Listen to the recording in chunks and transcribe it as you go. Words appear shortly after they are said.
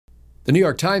The New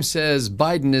York Times says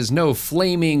Biden is no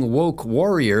flaming woke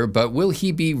warrior, but will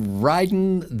he be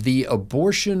riding the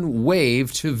abortion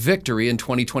wave to victory in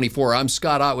 2024? I'm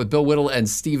Scott Ott with Bill Whittle and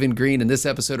Stephen Green, and this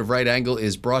episode of Right Angle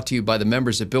is brought to you by the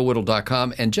members at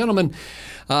BillWhittle.com. And gentlemen,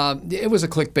 it was a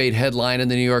clickbait headline in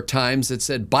the New York Times that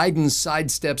said Biden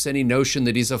sidesteps any notion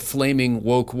that he's a flaming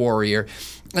woke warrior.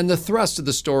 And the thrust of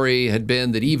the story had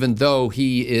been that even though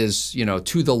he is,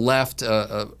 to the left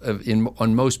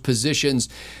on most positions,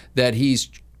 that he's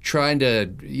trying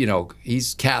to,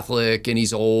 he's Catholic and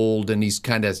he's old and he's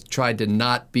kind of tried to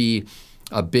not be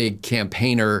a big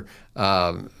campaigner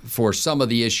for some of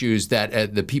the issues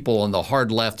that the people on the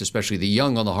hard left, especially the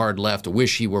young on the hard left,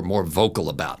 wish he were more vocal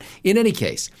about. In any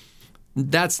case,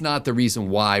 that's not the reason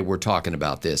why we're talking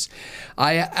about this.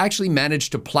 I actually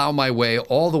managed to plow my way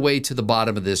all the way to the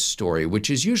bottom of this story, which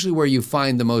is usually where you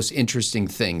find the most interesting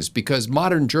things, because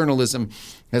modern journalism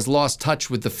has lost touch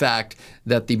with the fact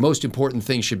that the most important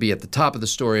thing should be at the top of the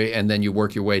story and then you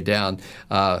work your way down.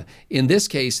 In this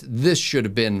case, this should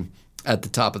have been at the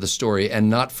top of the story, and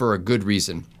not for a good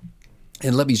reason.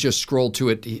 And let me just scroll to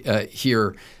it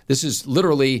here. This is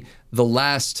literally the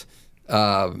last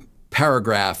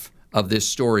paragraph of this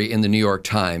story in the New York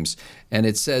Times. And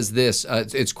it says this,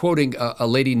 it's quoting a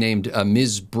lady named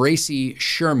Ms. Bracy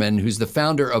Sherman, who's the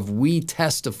founder of We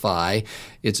Testify.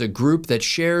 It's a group that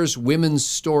shares women's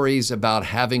stories about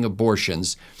having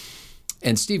abortions.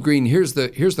 And Steve Green, here's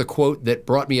the quote that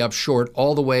brought me up short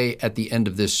all the way at the end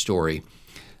of this story.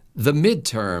 The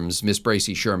midterms, Ms.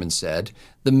 Bracy Sherman said,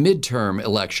 the midterm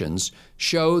elections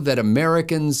show that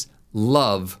Americans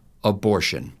love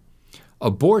abortion.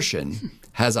 Abortion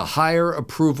has a higher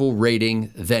approval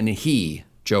rating than he,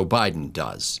 Joe Biden,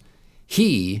 does.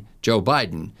 He, Joe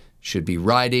Biden, should be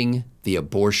riding the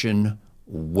abortion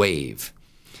wave.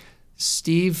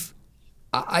 Steve,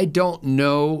 I don't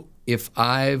know if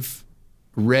I've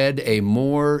read a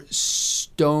more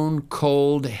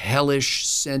stone-cold, hellish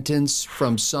sentence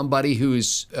from somebody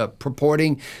who's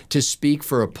purporting to speak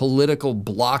for a political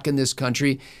bloc in this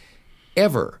country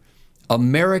ever.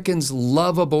 Americans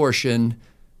love abortion.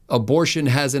 Abortion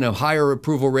has a higher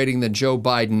approval rating than Joe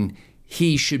Biden.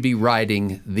 He should be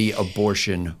riding the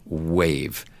abortion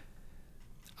wave.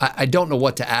 I don't know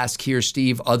what to ask here,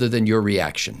 Steve, other than your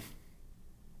reaction.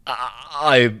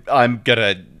 I'm going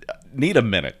to need a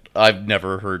minute. I've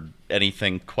never heard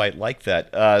anything quite like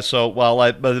that. So while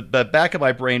the back of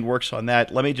my brain works on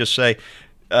that, let me just say,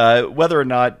 whether or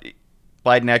not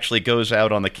Biden actually goes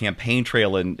out on the campaign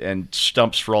trail and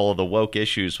stumps for all of the woke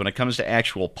issues, when it comes to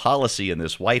actual policy in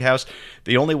this White House,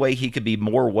 the only way he could be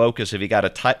more woke is if he got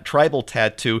a tribal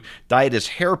tattoo, dyed his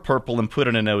hair purple, and put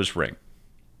in a nose ring.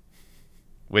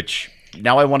 Which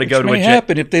now I want to go to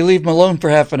happen if they leave him alone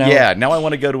for half an hour. Yeah, now I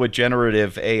want to go to a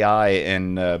generative AI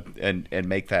and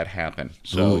make that happen.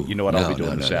 So you know what I'll be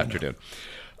doing this afternoon.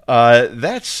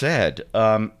 That said,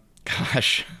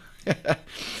 gosh,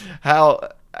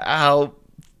 how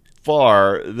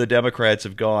far the Democrats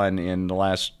have gone in the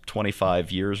last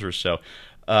 25 years or so.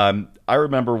 I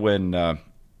remember when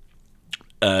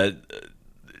at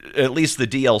least the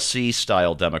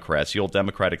DLC-style Democrats, the old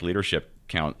Democratic Leadership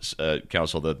Council,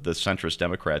 the centrist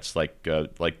Democrats like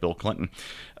Bill Clinton,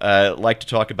 like to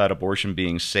talk about abortion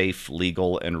being safe,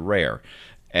 legal, and rare.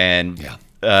 And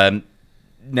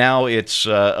now it's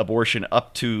abortion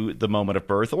up to the moment of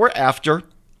birth or after.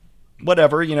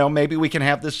 Whatever, maybe we can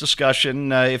have this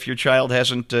discussion if your child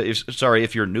hasn't,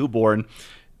 if your newborn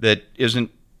that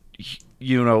isn't,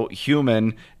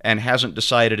 human and hasn't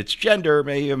decided its gender,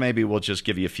 maybe we'll just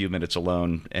give you a few minutes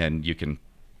alone and you can,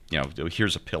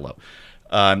 here's a pillow.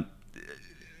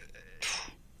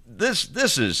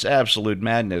 This is absolute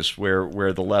madness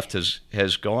where the left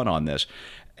has gone on this.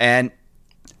 And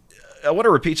I want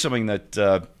to repeat something that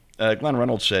Glenn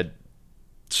Reynolds said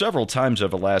several times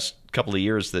over the last couple of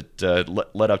years that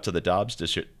led up to the Dobbs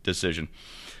decision.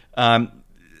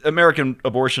 American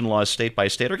abortion laws, state by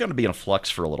state, are going to be in flux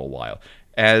for a little while,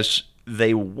 as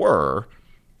they were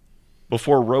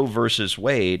before Roe versus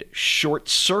Wade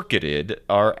short-circuited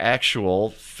our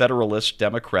actual Federalist,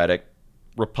 Democratic,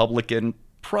 Republican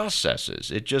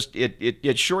processes.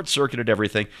 It short-circuited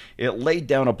everything. It laid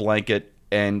down a blanket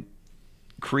and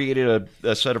created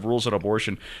a set of rules on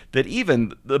abortion that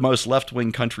even the most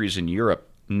left-wing countries in Europe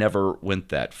never went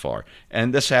that far.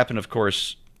 And this happened, of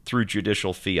course, through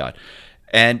judicial fiat.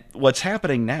 And what's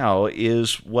happening now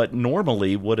is what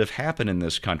normally would have happened in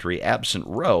this country, absent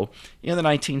Roe, in the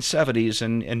 1970s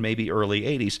and maybe early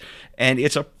 80s. And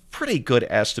it's a pretty good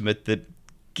estimate that,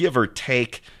 give or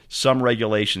take, some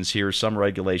regulations here, some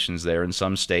regulations there in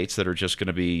some states that are just going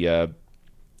to be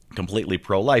completely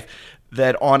pro-life,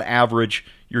 that on average,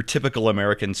 your typical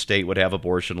American state would have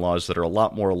abortion laws that are a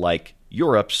lot more like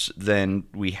Europe's than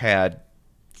we had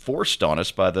forced on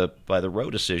us by the Roe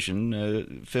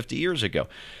decision 50 years ago.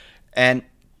 And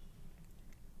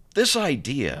this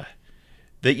idea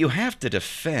that you have to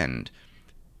defend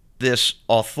this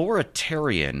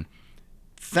authoritarian,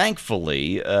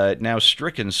 thankfully now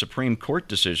stricken Supreme Court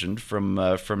decision from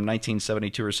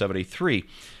 1972 or 73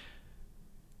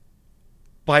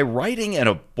 by writing an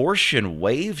abortion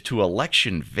wave to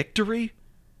election victory?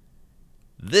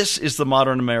 This is the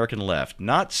modern American left.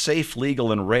 Not safe,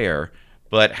 legal, and rare,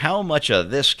 but how much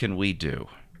of this can we do?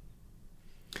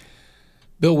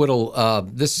 Bill Whittle,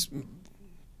 this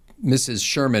Ms.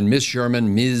 Sherman,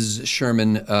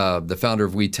 the founder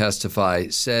of We Testify,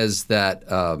 says that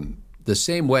the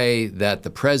same way that the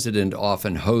president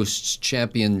often hosts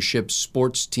championship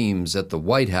sports teams at the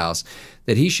White House,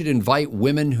 that he should invite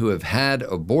women who have had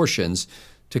abortions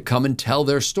to come and tell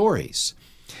their stories.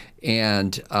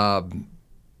 And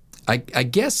I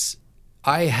guess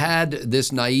I had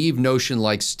this naive notion,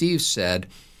 like Steve said,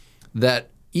 that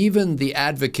even the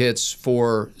advocates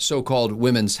for so-called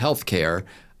women's health care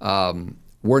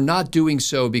were not doing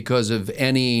so because of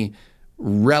any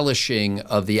relishing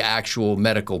of the actual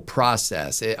medical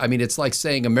process. I mean, it's like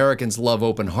saying Americans love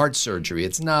open heart surgery.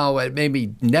 It may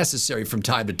be necessary from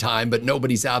time to time, but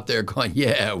nobody's out there going,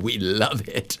 yeah, we love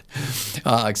it.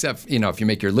 Except, if you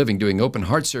make your living doing open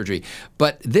heart surgery.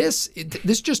 But this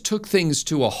just took things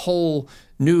to a whole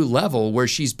new level where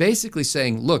she's basically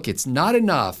saying, look, it's not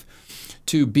enough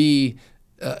to be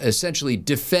essentially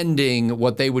defending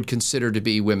what they would consider to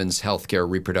be women's health care,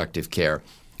 reproductive care.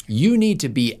 You need to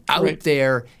be out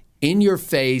there in your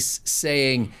face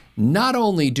saying, not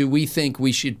only do we think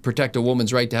we should protect a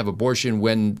woman's right to have abortion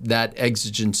when that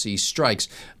exigency strikes,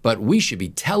 but we should be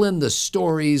telling the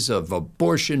stories of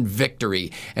abortion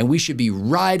victory, and we should be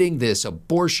riding this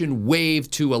abortion wave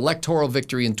to electoral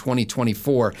victory in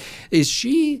 2024. Is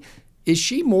she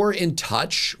more in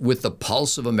touch with the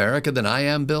pulse of America than I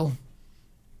am, Bill?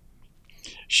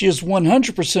 She is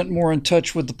 100% more in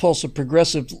touch with the pulse of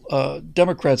progressive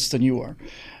Democrats than you are.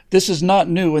 This is not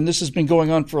new, and this has been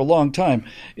going on for a long time.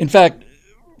 In fact,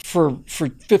 for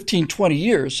 15, 20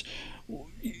 years,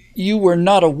 you were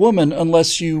not a woman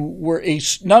unless you were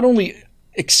not only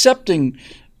accepting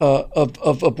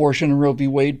of abortion and Roe v.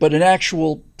 Wade, but an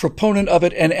actual proponent of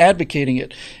it and advocating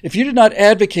it. If you did not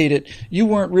advocate it, you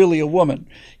weren't really a woman.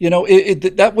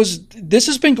 This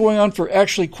has been going on for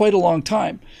actually quite a long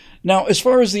time. Now, as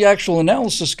far as the actual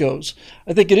analysis goes,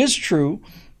 I think it is true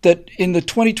that in the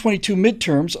 2022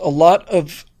 midterms,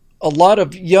 a lot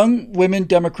of young women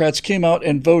Democrats came out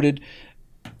and voted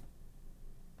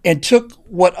and took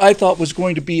what I thought was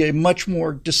going to be a much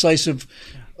more decisive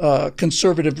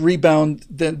conservative rebound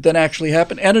than actually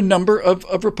happened. And a number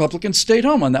of Republicans stayed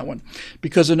home on that one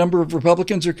because a number of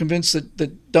Republicans are convinced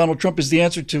that Donald Trump is the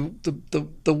answer to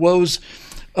the woes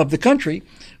of the country,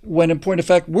 when in point of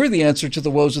fact, we're the answer to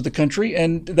the woes of the country,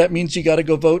 and that means you got to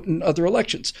go vote in other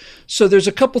elections. So there's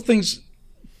a couple things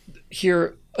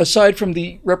here, aside from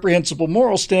the reprehensible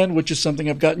moral stand, which is something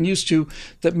I've gotten used to,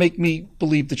 that make me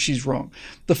believe that she's wrong.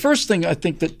 The first thing I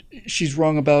think that she's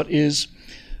wrong about is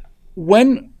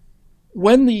when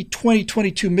the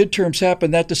 2022 midterms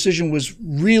happened, that decision was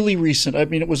really recent. I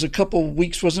mean, it was a couple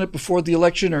weeks, wasn't it, before the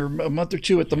election, or a month or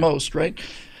two at the most, right?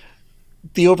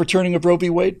 The overturning of Roe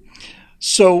v. Wade.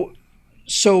 So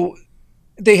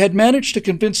they had managed to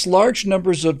convince large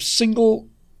numbers of single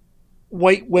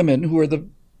white women, who are the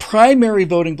primary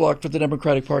voting bloc for the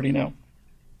Democratic Party now,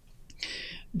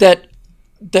 that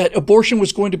abortion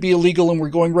was going to be illegal and we're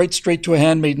going right straight to a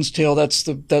handmaid's tale. That's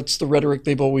the rhetoric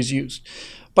they've always used.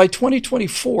 By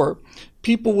 2024,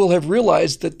 people will have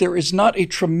realized that there is not a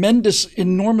tremendous,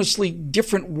 enormously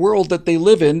different world that they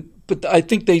live in, but I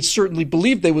think they certainly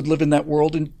believed they would live in that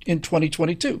world in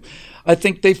 2022. I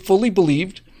think they fully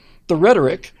believed the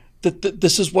rhetoric that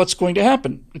this is what's going to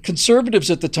happen. The conservatives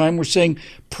at the time were saying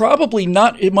probably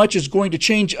not much is going to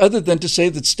change, other than to say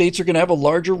that states are going to have a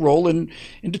larger role in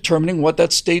determining what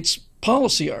that state's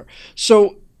policy are.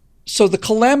 So the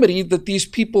calamity that these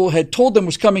people had told them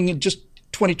was coming in just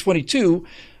 2022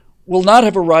 will not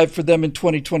have arrived for them in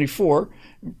 2024.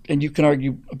 And you can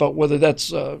argue about whether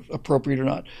that's appropriate or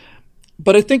not.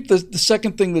 But I think the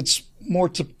second thing that's more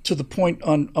to the point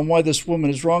on why this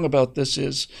woman is wrong about this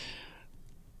is,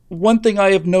 one thing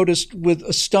I have noticed with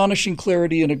astonishing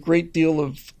clarity and a great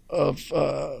deal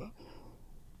of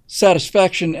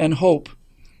satisfaction and hope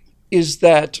is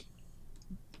that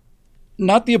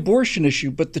not the abortion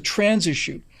issue, but the trans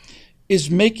issue is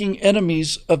making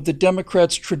enemies of the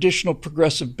Democrats' traditional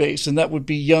progressive base, and that would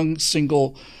be young,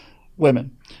 single,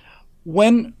 women.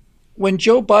 When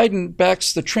Joe Biden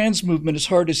backs the trans movement as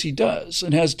hard as he does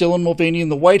and has Dylan Mulvaney in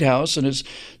the White House and is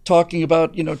talking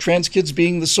about, trans kids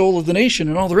being the soul of the nation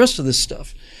and all the rest of this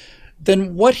stuff,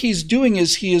 then what he's doing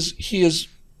is he is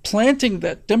planting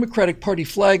that Democratic Party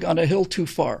flag on a hill too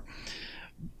far.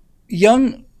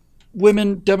 Young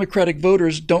women Democratic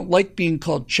voters don't like being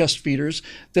called chest feeders.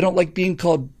 They don't like being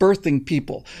called birthing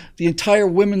people. The entire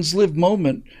women's live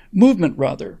movement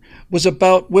was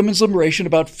about women's liberation,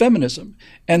 about feminism.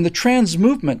 And the trans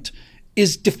movement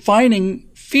is defining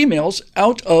females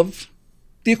out of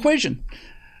the equation.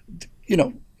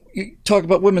 You talk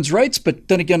about women's rights, but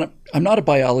then again, I'm not a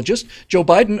biologist. Joe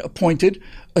Biden appointed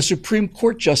a Supreme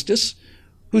Court justice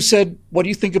who said, what do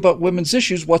you think about women's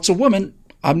issues? What's a woman?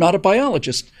 I'm not a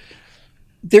biologist.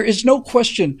 There is no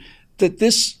question that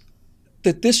this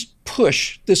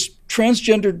push, this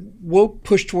transgender woke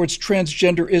push towards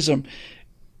transgenderism,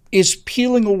 is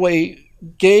peeling away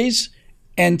gays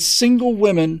and single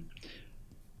women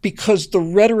because the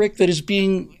rhetoric that is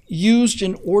being used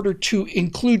in order to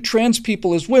include trans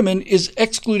people as women is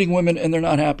excluding women, and they're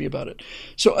not happy about it.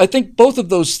 So I think both of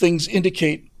those things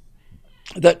indicate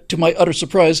that, to my utter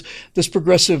surprise, this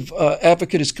progressive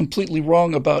advocate is completely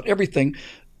wrong about everything.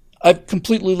 I've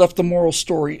completely left the moral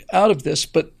story out of this,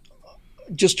 but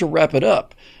just to wrap it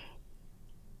up,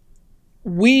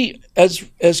 we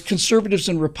as conservatives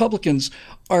and Republicans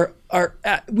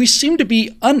we seem to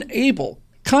be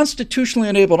constitutionally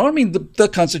unable. I don't mean the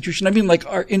Constitution, I mean like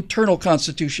our internal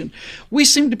Constitution. We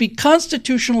seem to be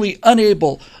constitutionally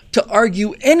unable to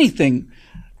argue anything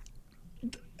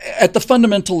at the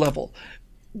fundamental level.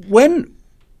 When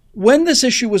this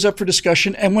issue was up for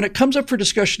discussion, and when it comes up for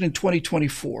discussion in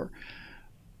 2024,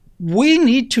 we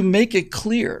need to make it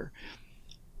clear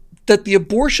that the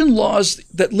abortion laws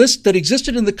that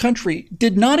existed in the country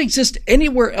did not exist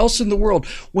anywhere else in the world.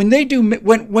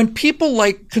 When people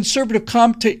like conservative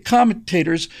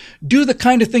commentators do the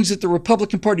kind of things that the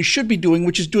Republican Party should be doing,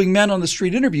 which is doing man on the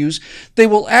street interviews, they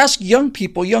will ask young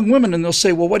people, young women, and they'll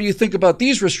say, well, what do you think about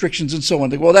these restrictions and so on?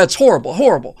 They go, well, that's horrible,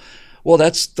 horrible. Well,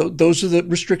 those are the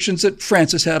restrictions that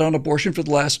France has had on abortion for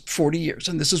the last 40 years.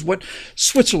 And this is what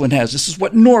Switzerland has. This is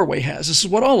what Norway has. This is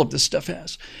what all of this stuff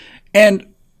has. And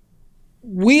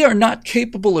we are not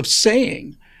capable of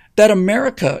saying that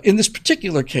America, in this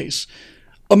particular case,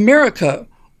 America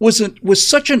was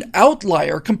such an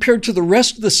outlier compared to the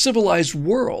rest of the civilized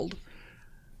world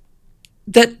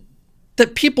that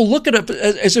people look at it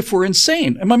as if we're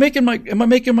insane. Am I making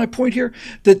my point here?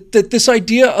 That this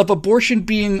idea of abortion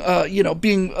being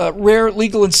rare,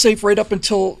 legal, and safe right up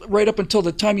until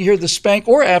the time you hear the spank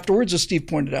or afterwards, as Steve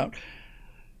pointed out.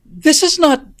 This is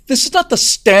not the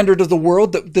standard of the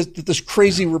world that this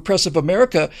crazy repressive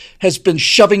America has been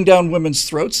shoving down women's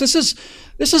throats. This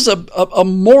is a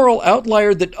moral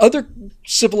outlier that other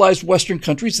civilized Western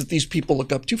countries that these people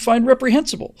look up to find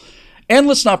reprehensible. And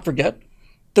let's not forget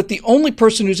that the only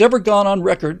person who's ever gone on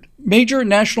record, major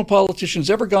national politicians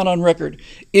ever gone on record,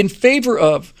 in favor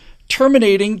of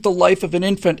terminating the life of an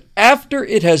infant after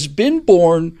it has been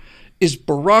born is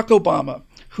Barack Obama,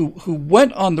 who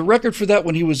went on the record for that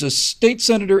when he was a state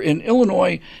senator in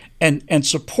Illinois and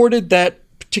supported that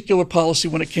particular policy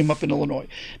when it came up in Illinois.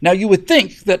 Now, you would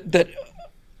think that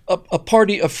a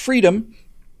party of freedom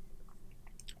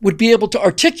would be able to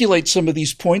articulate some of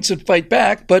these points and fight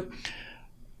back, but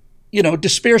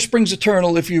despair springs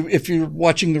eternal if you're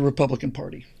watching the Republican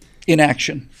Party in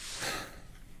action.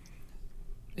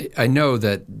 I know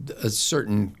that a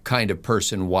certain kind of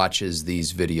person watches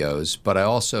these videos, but I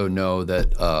also know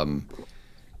that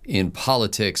in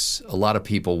politics, a lot of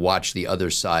people watch the other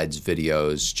side's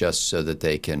videos just so that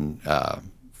they can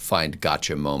find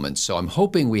gotcha moments. So I'm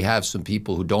hoping we have some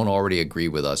people who don't already agree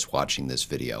with us watching this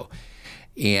video.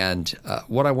 And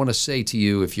what I want to say to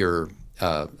you, if you're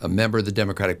a member of the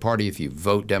Democratic Party, if you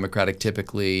vote Democratic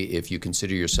typically, if you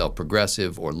consider yourself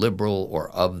progressive or liberal or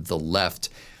of the left,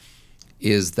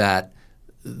 is that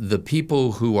the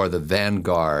people who are the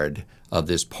vanguard of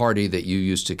this party that you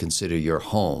used to consider your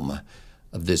home,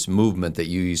 of this movement that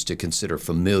you used to consider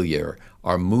familiar,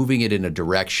 are moving it in a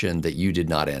direction that you did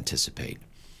not anticipate.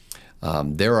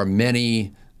 There are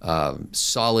many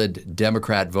solid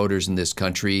Democrat voters in this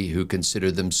country who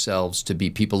consider themselves to be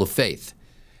people of faith.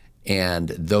 And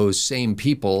those same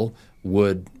people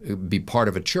would be part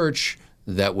of a church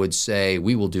that would say,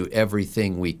 we will do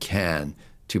everything we can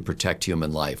to protect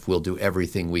human life. We'll do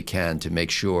everything we can to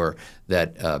make sure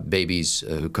that babies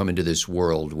who come into this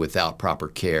world without proper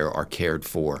care are cared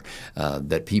for,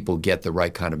 that people get the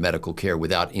right kind of medical care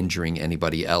without injuring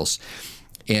anybody else.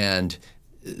 And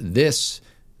this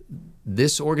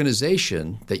this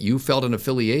organization that you felt an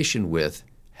affiliation with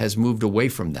has moved away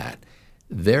from that.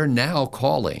 They're now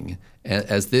calling,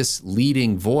 as this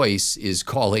leading voice is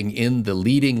calling in the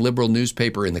leading liberal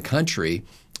newspaper in the country,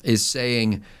 is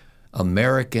saying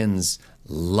Americans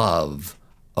love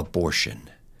abortion.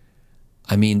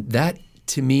 I mean, that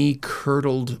to me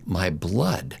curdled my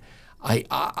blood.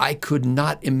 I could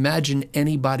not imagine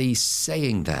anybody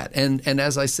saying that. And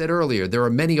as I said earlier, there are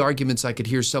many arguments I could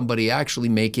hear somebody actually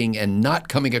making and not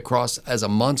coming across as a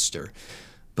monster.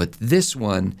 But this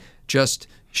one just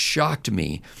shocked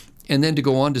me. And then to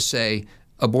go on to say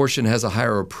abortion has a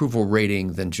higher approval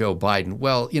rating than Joe Biden.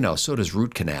 Well, so does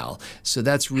root canal. So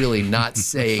that's really not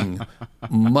saying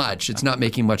much. It's not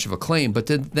making much of a claim. But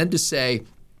then to say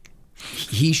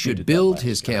he should build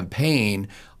his campaign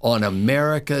on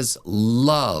America's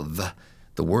love,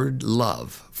 the word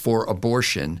love, for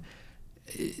abortion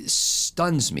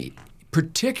stuns me,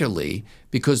 particularly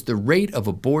because the rate of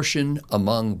abortion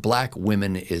among black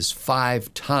women is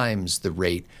 5 times the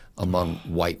rate among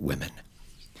white women.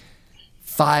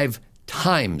 5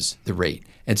 times the rate.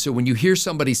 And so when you hear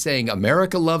somebody saying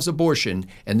America loves abortion,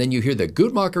 and then you hear the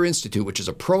Guttmacher Institute, which is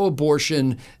a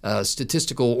pro-abortion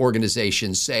statistical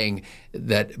organization, saying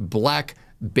that black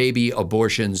baby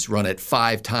abortions run at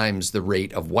 5 times the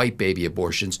rate of white baby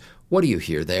abortions, what do you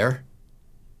hear there?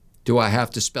 Do I have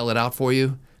to spell it out for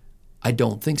you? I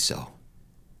don't think so.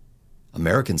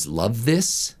 Americans love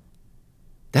this?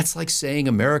 That's like saying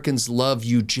Americans love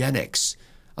eugenics.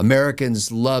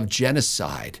 Americans love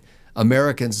genocide.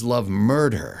 Americans love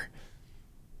murder.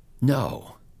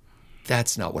 No,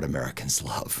 that's not what Americans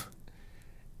love.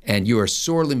 And you are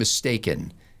sorely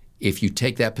mistaken if you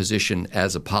take that position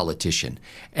as a politician.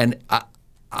 And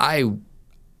I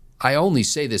only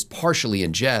say this partially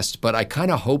in jest, but I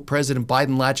kind of hope President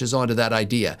Biden latches onto that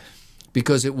idea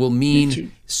because it will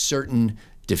mean certain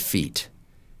defeat.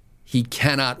 He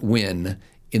cannot win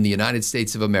in the United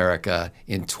States of America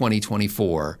in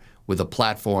 2024 with a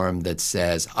platform that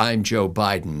says, I'm Joe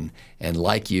Biden, and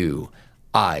like you,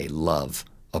 I love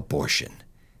abortion.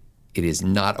 It is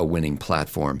not a winning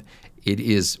platform. It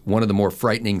is one of the more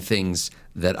frightening things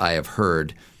that I have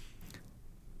heard.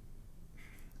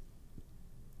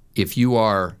 If you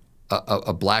are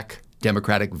a black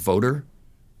Democratic voter,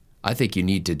 I think you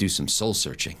need to do some soul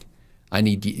searching.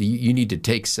 You need to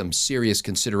take some serious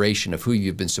consideration of who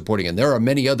you've been supporting. And there are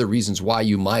many other reasons why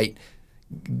you might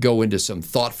go into some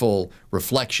thoughtful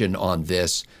reflection on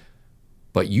this,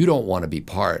 but you don't want to be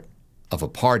part of a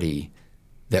party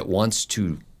that wants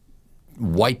to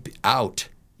wipe out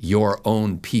your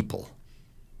own people.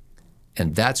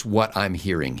 And that's what I'm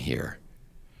hearing here.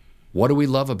 What do we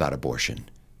love about abortion?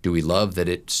 Do we love that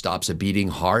it stops a beating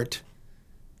heart?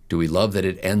 Do we love that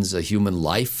it ends a human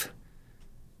life?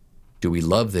 Do we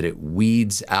love that it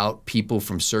weeds out people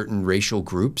from certain racial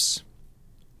groups?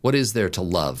 What is there to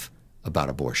love about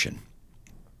abortion?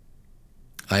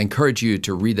 I encourage you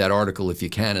to read that article if you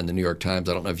can in the New York Times.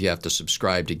 I don't know if you have to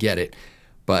subscribe to get it,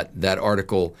 but that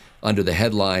article under the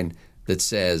headline that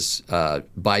says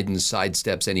Biden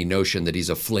sidesteps any notion that he's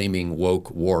a flaming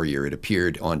woke warrior. It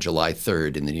appeared on July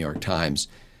 3rd in the New York Times.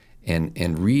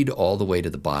 And read all the way to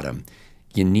the bottom.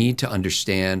 You need to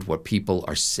understand what people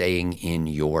are saying in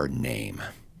your name.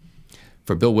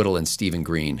 For Bill Whittle and Stephen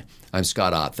Green, I'm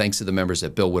Scott Ott. Thanks to the members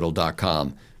at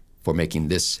BillWhittle.com for making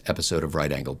this episode of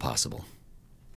Right Angle possible.